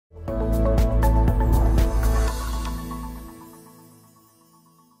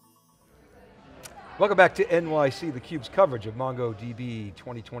Welcome back to NYC, theCUBE's coverage of MongoDB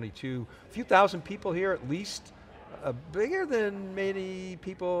 2022. A few thousand people here at least, bigger than many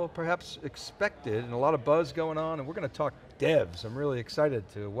people perhaps expected, and a lot of buzz going on, and we're going to talk devs. I'm really excited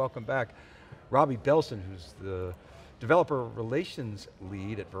to welcome back Robbie Belson, who's the Developer Relations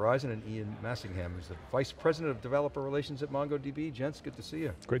Lead at Verizon, and Ian Massingham, who's the Vice President of Developer Relations at MongoDB. Gents, good to see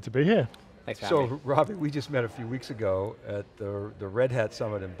you. Great to be here. Thanks for having me. So, Robbie, we just met a few weeks ago at the Red Hat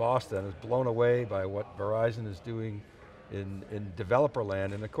Summit in Boston. I was blown away by what Verizon is doing in developer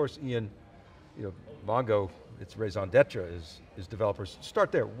land. And of course, Ian, Mongo, its raison d'etre is developers.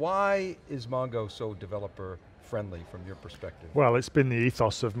 Start there. Why is Mongo so developer friendly from your perspective? Well, it's been the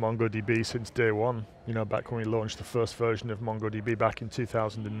ethos of MongoDB since day one. Back when we launched the first version of MongoDB back in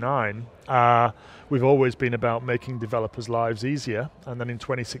 2009. We've always been about making developers' lives easier. And then in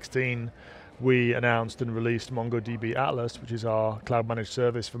 2016, we announced and released MongoDB Atlas, which is our cloud managed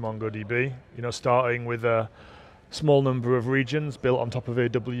service for MongoDB. Starting with a small number of regions built on top of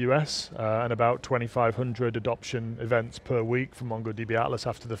AWS and about 2,500 adoption events per week for MongoDB Atlas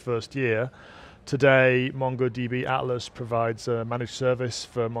after the first year. Today, MongoDB Atlas provides a managed service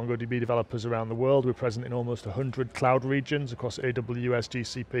for MongoDB developers around the world. We're present in almost 100 cloud regions across AWS,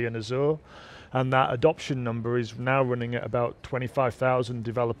 GCP, and Azure. And that adoption number is now running at about 25,000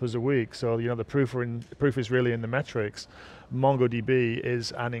 developers a week. So the proof is really in the metrics. MongoDB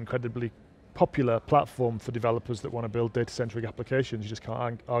is an incredibly popular platform for developers that want to build data-centric applications. You just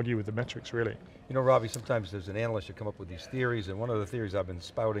can't argue with the metrics, really. Robbie, sometimes there's an analyst who come up with these theories, and one of the theories I've been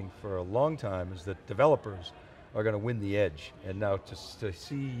spouting for a long time is that developers are going to win the edge. And now to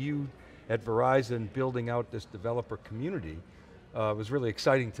see you at Verizon building out this developer community was really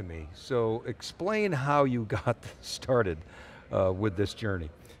exciting to me. So explain how you got started with this journey.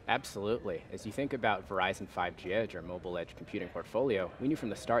 Absolutely. As you think about Verizon 5G Edge, our mobile edge computing portfolio, we knew from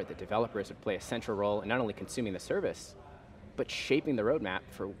the start that developers would play a central role in not only consuming the service, but shaping the roadmap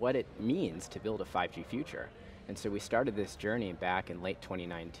for what it means to build a 5G future. And so we started this journey back in late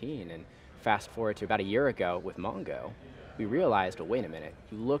 2019, and fast forward to about a year ago with Mongo, we realized, well, wait a minute,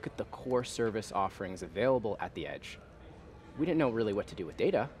 you look at the core service offerings available at the edge. We didn't know really what to do with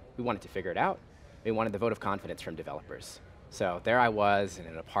data. We wanted to figure it out. We wanted the vote of confidence from developers. So there I was in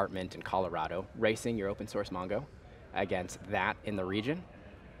an apartment in Colorado, racing your open source Mongo against that in the region,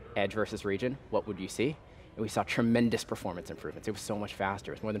 edge versus region, what would you see? And we saw tremendous performance improvements. It was so much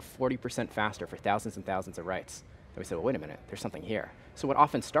faster. It was more than 40% faster for thousands and thousands of writes. And we said, well, wait a minute, there's something here. So what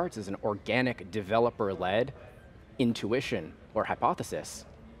often starts as an organic developer-led intuition or hypothesis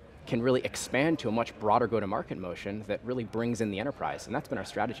can really expand to a much broader go-to-market motion that really brings in the enterprise, and that's been our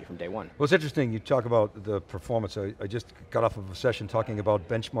strategy from day one. Well, it's interesting, you talk about the performance. I just got off of a session talking about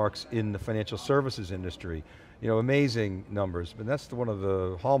benchmarks in the financial services industry. Amazing numbers, but that's one of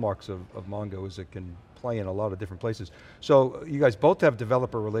the hallmarks of Mongo is it can play in a lot of different places. So you guys both have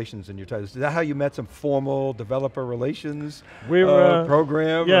developer relations in your titles. Is that how you met, some formal developer relations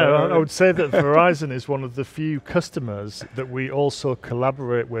program? Yeah, I would say that Verizon is one of the few customers that we also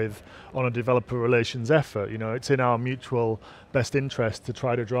collaborate with on a developer relations effort. It's in our mutual best interest to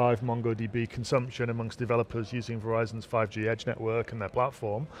try to drive MongoDB consumption amongst developers using Verizon's 5G Edge network and their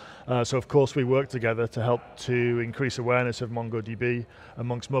platform. So of course we work together to help to increase awareness of MongoDB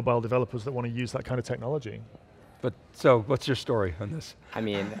amongst mobile developers that want to use that kind of technology. But so, what's your story on this? I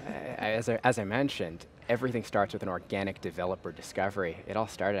mean, as I mentioned, everything starts with an organic developer discovery. It all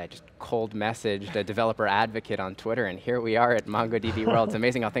started, I just cold messaged a developer advocate on Twitter, and here we are at MongoDB World. It's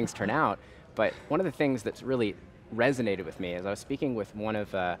amazing how things turn out. But one of the things that's really resonated with me is I was speaking with one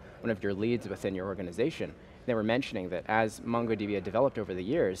of your leads within your organization. They were mentioning that as MongoDB had developed over the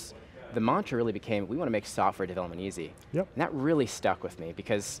years, the mantra really became, we want to make software development easy. Yep. And that really stuck with me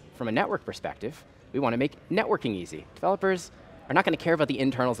because from a network perspective, we want to make networking easy. Developers are not going to care about the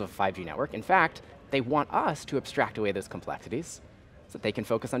internals of a 5G network. In fact, they want us to abstract away those complexities so that they can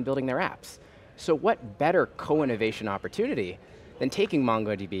focus on building their apps. So what better co-innovation opportunity than taking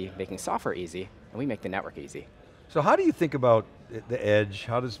MongoDB, making software easy, and we make the network easy. So how do you think about the edge?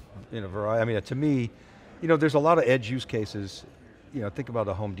 How does, Verizon, I mean, to me, there's a lot of edge use cases. Think about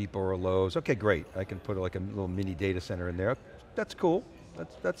a Home Depot or a Lowe's. Okay, great, I can put like a little mini data center in there. That's cool,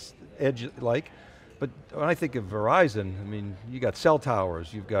 that's edge-like. But when I think of Verizon, I mean, you got cell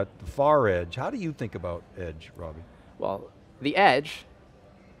towers, you've got the far edge. How do you think about edge, Robbie? Well, the edge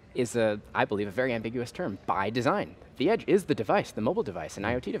is, I believe, a very ambiguous term by design. The edge is the device, the mobile device, an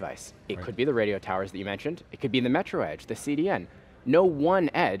IoT device. It could be the radio towers that you mentioned. It could be the metro edge, the CDN. No one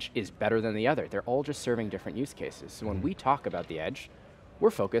edge is better than the other. They're all just serving different use cases. So when we talk about the edge,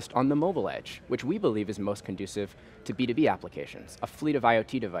 we're focused on the mobile edge, which we believe is most conducive to B2B applications, a fleet of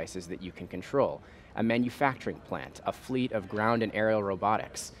IoT devices that you can control, a manufacturing plant, a fleet of ground and aerial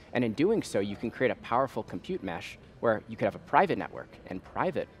robotics. And in doing so, you can create a powerful compute mesh where you could have a private network and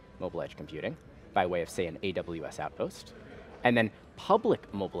private mobile edge computing by way of, say, an AWS outpost, and then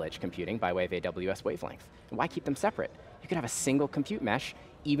public mobile edge computing by way of AWS wavelength. And why keep them separate? You can have a single compute mesh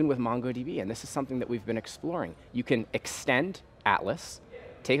even with MongoDB, and this is something that we've been exploring. You can extend Atlas,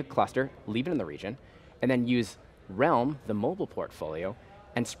 take a cluster, leave it in the region, and then use Realm, the mobile portfolio,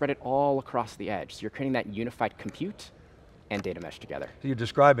 and spread it all across the edge. So you're creating that unified compute and data mesh together. So you're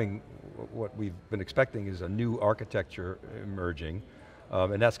describing what we've been expecting is a new architecture emerging,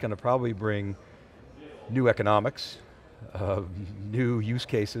 and that's going to probably bring new economics, new use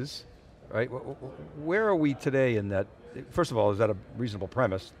cases, right? Where are we today in that? First of all, is that a reasonable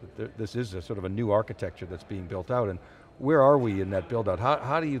premise that this is a sort of a new architecture that's being built out, and where are we in that build out?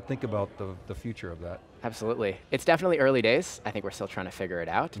 How do you think about the future of that? Absolutely. It's definitely early days. I think we're still trying to figure it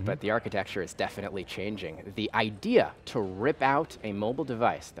out, but the architecture is definitely changing. The idea to rip out a mobile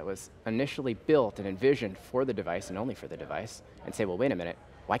device that was initially built and envisioned for the device and only for the device, and say, well, wait a minute,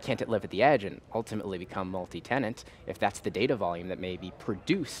 why can't it live at the edge and ultimately become multi-tenant if that's the data volume that may be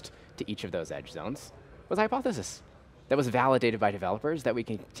produced to each of those edge zones, was a hypothesis that was validated by developers that we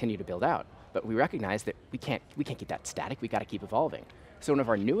can continue to build out. But we recognize that we can't keep that static, we got to keep evolving. So one of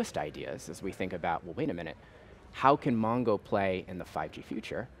our newest ideas as we think about, well, wait a minute, how can Mongo play in the 5G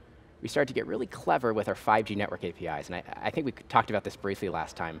future? We started to get really clever with our 5G network APIs, and I think we talked about this briefly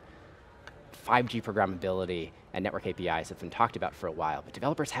last time. 5G programmability and network APIs have been talked about for a while, but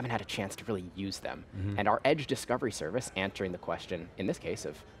developers haven't had a chance to really use them. And our edge discovery service, answering the question, in this case,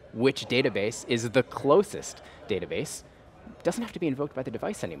 of which database is the closest database, doesn't have to be invoked by the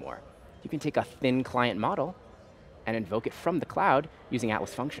device anymore. You can take a thin client model and invoke it from the cloud using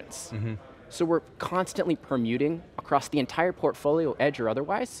Atlas functions. So we're constantly permuting across the entire portfolio, edge or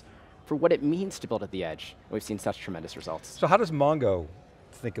otherwise, for what it means to build at the edge. And we've seen such tremendous results. So how does Mongo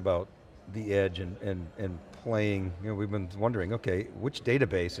think about the edge and playing, we've been wondering, okay, which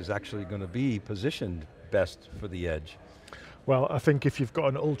database is actually going to be positioned best for the edge? Well, I think if you've got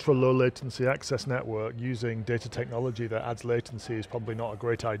an ultra low latency access network, using data technology that adds latency is probably not a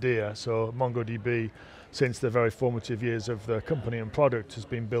great idea. So MongoDB, since the very formative years of the company and product, has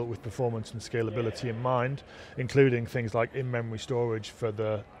been built with performance and scalability in mind, including things like in-memory storage for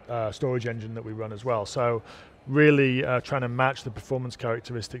the storage engine that we run as well. So really trying to match the performance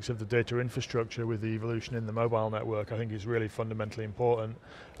characteristics of the data infrastructure with the evolution in the mobile network, I think is really fundamentally important.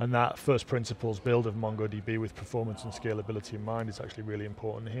 And that first principles build of MongoDB with performance and scalability in mind is actually really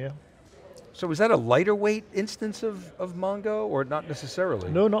important here. So is that a lighter weight instance of Mongo, or not necessarily?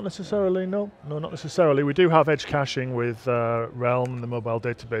 No, not necessarily, no, not necessarily. We do have edge caching with Realm and the mobile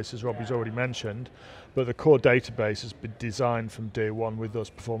database, as Robbie's already mentioned, but the core database has been designed from day one with those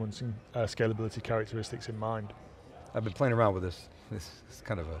performance and scalability characteristics in mind. I've been playing around with this. This is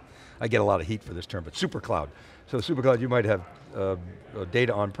kind of I get a lot of heat for this term, but super cloud. So super cloud, you might have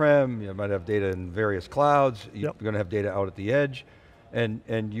data on-prem, you might have data in various clouds, you're going to have data out at the edge,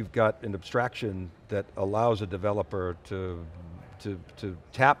 and you've got an abstraction that allows a developer to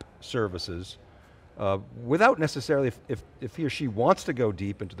tap services without necessarily, if he or she wants to go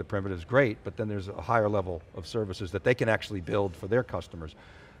deep into the primitives, great, but then there's a higher level of services that they can actually build for their customers.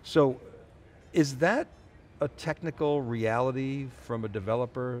 So is that a technical reality from a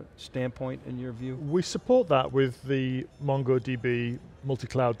developer standpoint in your view? We support that with the MongoDB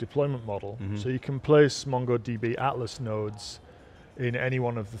multi-cloud deployment model. So you can place MongoDB Atlas nodes in any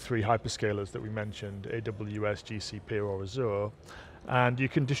one of the three hyperscalers that we mentioned, AWS, GCP, or Azure, and you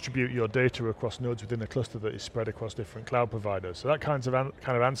can distribute your data across nodes within a cluster that is spread across different cloud providers. So that kind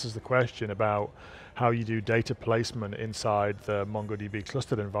of answers the question about how you do data placement inside the MongoDB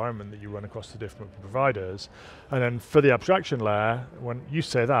clustered environment that you run across the different providers. And then for the abstraction layer, when you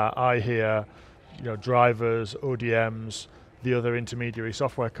say that, I hear drivers, ODMs, the other intermediary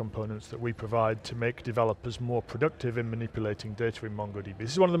software components that we provide to make developers more productive in manipulating data in MongoDB.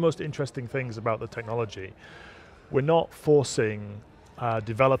 This is one of the most interesting things about the technology. We're not forcing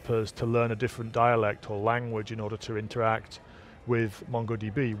developers to learn a different dialect or language in order to interact with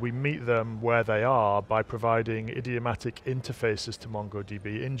MongoDB. We meet them where they are by providing idiomatic interfaces to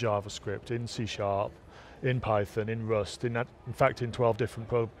MongoDB in JavaScript, in C#, in Python, in Rust, in fact in 12 different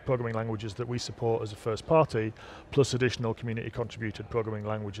programming languages that we support as a first party, plus additional community contributed programming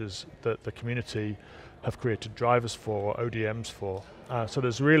languages that the community have created drivers for, ODMs for. So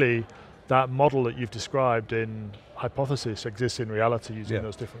there's really that model that you've described in hypothesis exists in reality using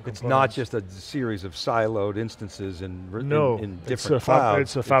those different components. It's not just a series of siloed instances in different clouds.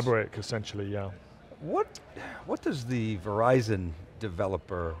 It's a fabric, essentially, yeah. What does the Verizon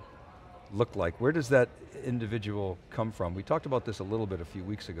developer look like? Where does that individual come from? We talked about this a little bit a few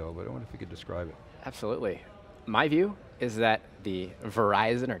weeks ago, but I wonder if you could describe it. Absolutely. My view is that the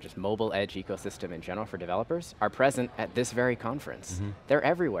Verizon, or just mobile edge ecosystem in general for developers, are present at this very conference. They're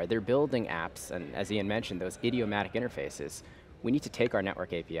everywhere. They're building apps, and as Ian mentioned, those idiomatic interfaces. We need to take our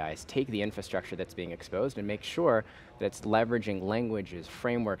network APIs, take the infrastructure that's being exposed, and make sure that it's leveraging languages,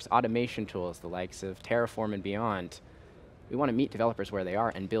 frameworks, automation tools, the likes of Terraform and beyond. We want to meet developers where they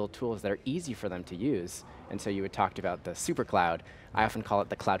are and build tools that are easy for them to use. And so you had talked about the super cloud. I often call it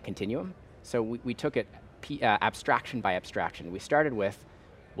the cloud continuum. So we took it abstraction by abstraction. We started with,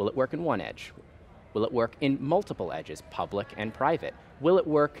 will it work in one edge? Will it work in multiple edges, public and private? Will it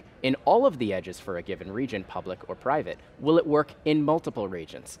work in all of the edges for a given region, public or private? Will it work in multiple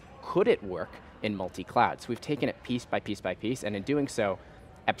regions? Could it work in multi-cloud? So we've taken it piece by piece by piece, and in doing so,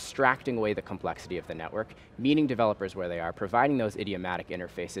 abstracting away the complexity of the network, meeting developers where they are, providing those idiomatic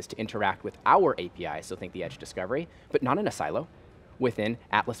interfaces to interact with our APIs, so think the edge discovery, but not in a silo, within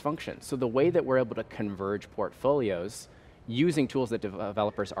Atlas functions. So the way that we're able to converge portfolios using tools that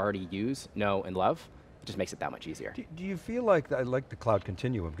developers already use, know, and love, it just makes it that much easier. Do you feel like, I like the cloud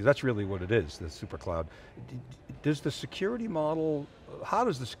continuum, because that's really what it is, the super cloud. Does the security model, how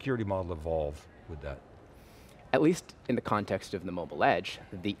does the security model evolve with that? At least in the context of the mobile edge,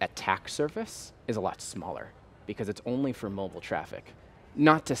 the attack surface is a lot smaller because it's only for mobile traffic.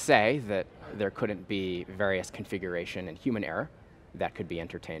 Not to say that there couldn't be various configuration and human error that could be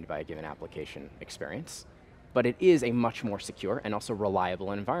entertained by a given application experience, but it is a much more secure and also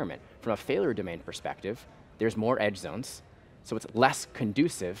reliable environment. From a failure domain perspective, there's more edge zones, so it's less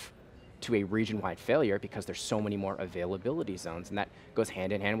conducive to a region-wide failure because there's so many more availability zones, and that goes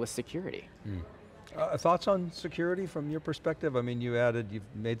hand in hand with security. Thoughts on security from your perspective? I mean, you've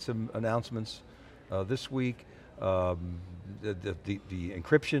made some announcements this week. The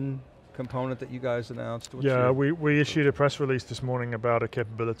encryption component that you guys announced. We issued a press release this morning about a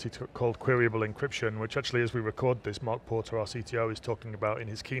capability called queryable encryption, which actually, as we record this, Mark Porter, our CTO, is talking about in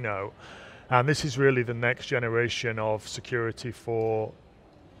his keynote. And this is really the next generation of security for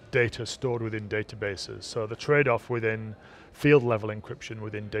data stored within databases. So the trade-off within field level encryption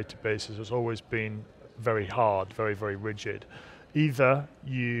within databases has always been very hard, very, very rigid. Either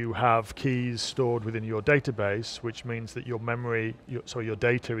you have keys stored within your database, which means that your your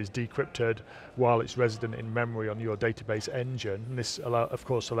data is decrypted while it's resident in memory on your database engine. And this, of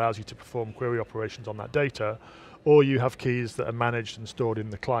course, allows you to perform query operations on that data. Or you have keys that are managed and stored in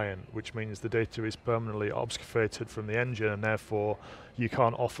the client, which means the data is permanently obfuscated from the engine, and therefore you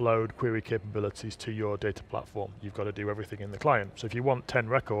can't offload query capabilities to your data platform. You've got to do everything in the client. So if you want 10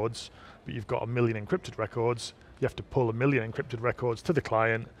 records, but you've got 1 million encrypted records, you have to pull 1 million encrypted records to the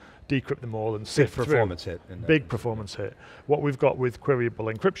client, decrypt them all, and sift through. Big performance hit. Big performance hit. What we've got with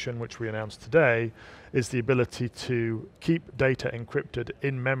queryable encryption, which we announced today, is the ability to keep data encrypted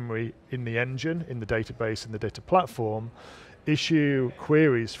in memory in the engine, in the database, in the data platform, issue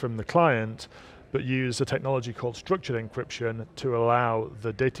queries from the client, but use a technology called structured encryption to allow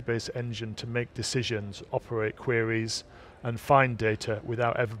the database engine to make decisions, operate queries, and find data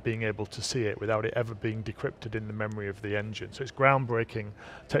without ever being able to see it, without it ever being decrypted in the memory of the engine. So it's groundbreaking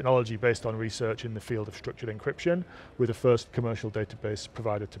technology based on research in the field of structured encryption, with the first commercial database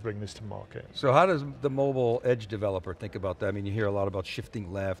provider to bring this to market. So how does the mobile edge developer think about that? I mean, you hear a lot about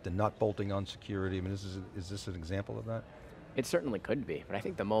shifting left and not bolting on security. I mean, is this an example of that? It certainly could be, but I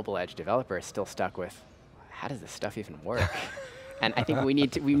think the mobile edge developer is still stuck with, how does this stuff even work? And I think we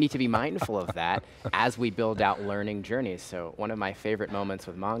need to be mindful of that as we build out learning journeys. So one of my favorite moments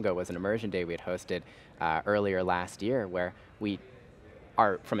with Mongo was an immersion day we had hosted earlier last year, where we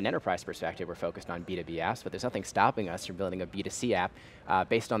are, from an enterprise perspective, we're focused on B2B apps, but there's nothing stopping us from building a B2C app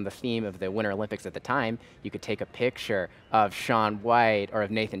based on the theme of the Winter Olympics at the time. You could take a picture of Shaun White or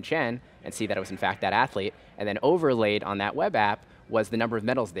of Nathan Chen and see that it was in fact that athlete, and then overlaid on that web app was the number of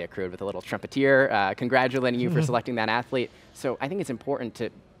medals they accrued with a little trumpeter congratulating you for selecting that athlete. So I think it's important to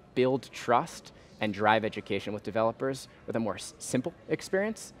build trust and drive education with developers with a more simple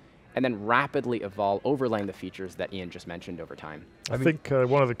experience, and then rapidly evolve, overlaying the features that Ian just mentioned over time. I think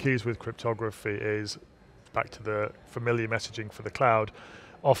one of the keys with cryptography is, back to the familiar messaging for the cloud,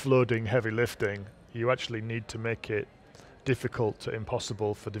 offloading heavy lifting. You actually need to make it difficult to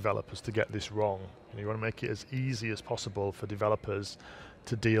impossible for developers to get this wrong. You want to make it as easy as possible for developers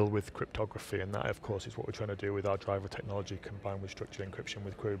to deal with cryptography, and that of course is what we're trying to do with our driver technology combined with structured encryption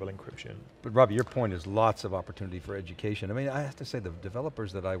with queryable encryption. But Robbie, your point is lots of opportunity for education. I mean, I have to say the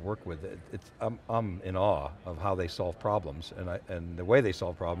developers that I work with, I'm in awe of how they solve problems, and the way they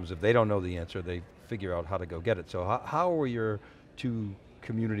solve problems, if they don't know the answer, they figure out how to go get it. So how are your two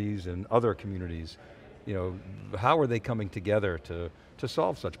communities and other communities, how are they coming together to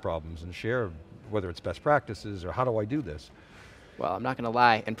solve such problems and share, whether it's best practices or how do I do this? Well, I'm not going to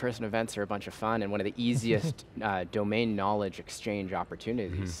lie, in-person events are a bunch of fun and one of the easiest domain knowledge exchange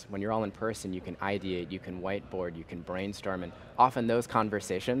opportunities. When you're all in person, you can ideate, you can whiteboard, you can brainstorm, and often those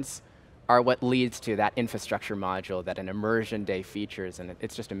conversations are what leads to that infrastructure module that an immersion day features, and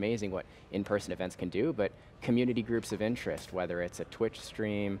it's just amazing what in-person events can do, but community groups of interest, whether it's a Twitch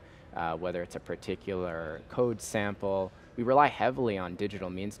stream, whether it's a particular code sample, we rely heavily on digital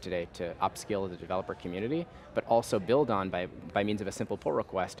means today to upskill the developer community, but also build on, by means of a simple pull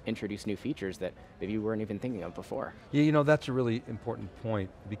request, introduce new features that maybe you weren't even thinking of before. Yeah, that's a really important point,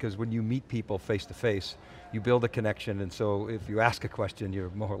 because when you meet people face to face, you build a connection, and so if you ask a question, you're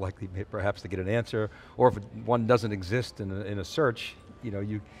more likely perhaps to get an answer, or if one doesn't exist in a search,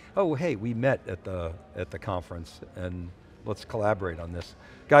 oh hey, we met at the conference, and let's collaborate on this.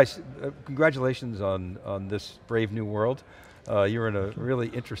 Guys, congratulations on this brave new world. You're in a really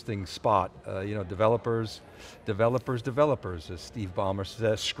interesting spot. Developers, as Steve Ballmer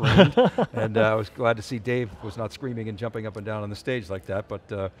says, screamed. And I was glad to see Dave was not screaming and jumping up and down on the stage like that, but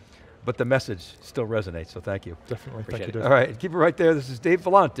the message still resonates, so thank you. Definitely, Appreciate thank you, it. Dave. All right, keep it right there. This is Dave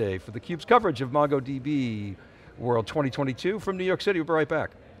Vellante for theCUBE's coverage of MongoDB World 2022 from New York City. We'll be right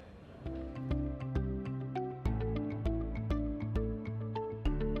back.